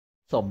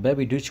So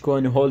baby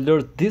dogecoin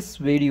holder, this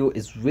video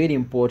is very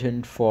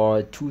important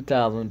for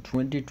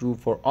 2022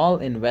 for all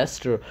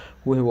investors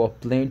who have a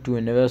plan to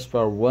invest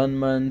for 1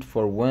 month,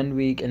 for 1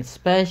 week, and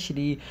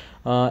especially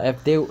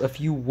if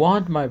you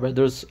want, my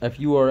brothers,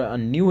 if you are a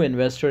new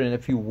investor and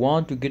if you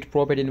want to get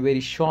profit in very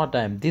short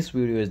time, this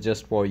video is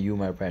just for you,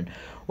 my friend.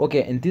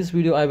 Okay, in this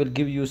video I will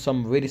give you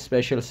some very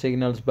special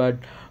signals, but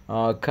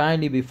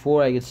kindly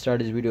before I get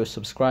started this video,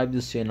 subscribe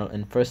this channel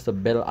and press the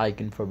bell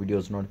icon for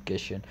videos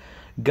notification.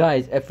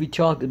 Guys, if we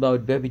talk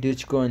about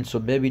BabyDoge coin, so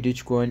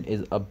BabyDoge coin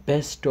is a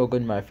best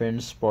token, my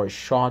friends, for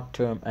short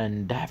term,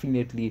 and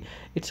definitely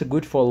it's a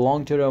good for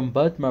long term,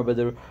 but my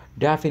brother,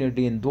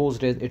 definitely in those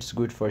days it's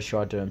good for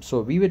short term.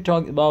 So we will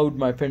talk about,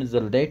 my friends,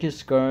 the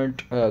latest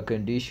current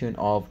condition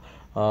of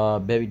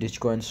BabyDoge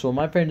coin. So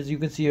my friends, you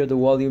can see here the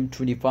volume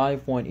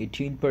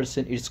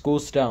 25.18%, it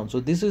goes down.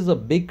 So this is a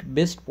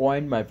best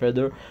point, my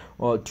brother,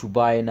 to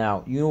buy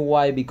now. You know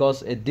why?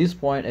 Because at this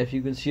point, if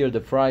you can see here,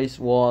 the price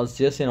was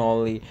just and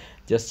only,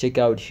 just check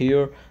out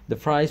here, the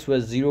price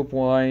was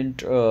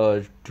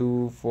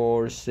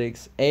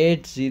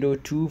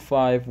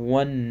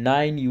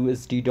 0.246802519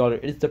 USD dollar.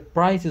 It's the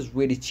price is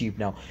very cheap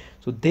now.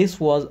 So this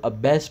was a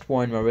best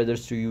point, my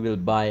brothers, so you will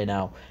buy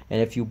now.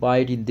 And if you buy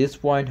it in this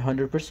point,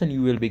 100%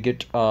 you will be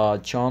get a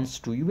chance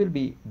to, you will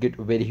be get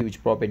very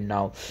huge profit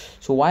now.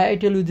 So why I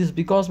tell you this?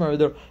 Because, my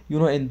brother, you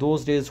know, in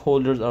those days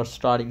holders are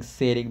starting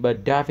selling,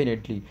 but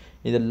definitely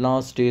in the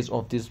last days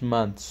of this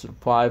month,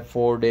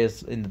 4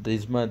 days in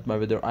this month, my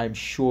brother, I'm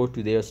sure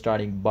they are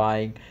starting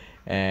buying,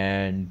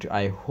 and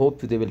I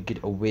hope they will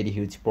get a very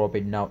huge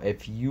profit now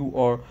if you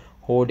are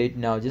hold it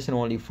now just in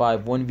only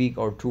 1 week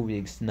or 2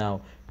 weeks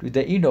now to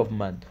the end of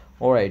month.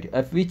 All right,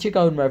 if we check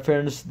out, my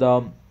friends,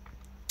 the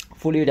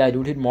fully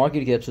diluted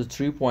market cap, so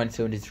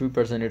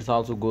 3.73%, it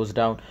also goes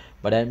down,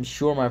 but I'm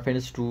sure, my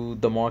friends, to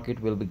the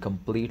market will be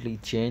completely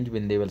changed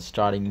when they will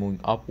starting moving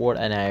upward,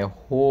 and I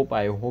hope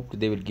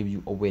they will give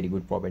you a very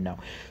good profit now.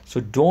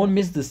 So don't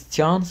miss this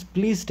chance,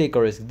 please take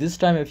a risk this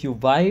time. If you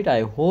buy it,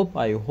 I hope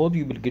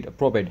you will get a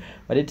profit,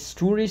 but it's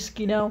too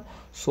risky now,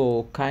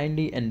 so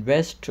kindly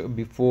invest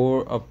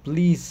before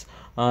please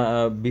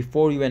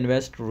before you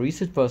invest,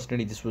 research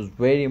personally. This was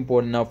very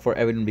important now for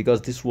everyone,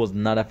 because this was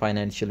not a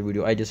financial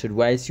video, I just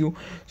advise you,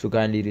 so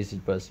kindly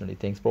research personally.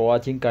 Thanks for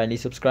watching, kindly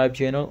subscribe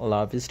channel. Allah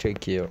Hafiz, take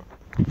care.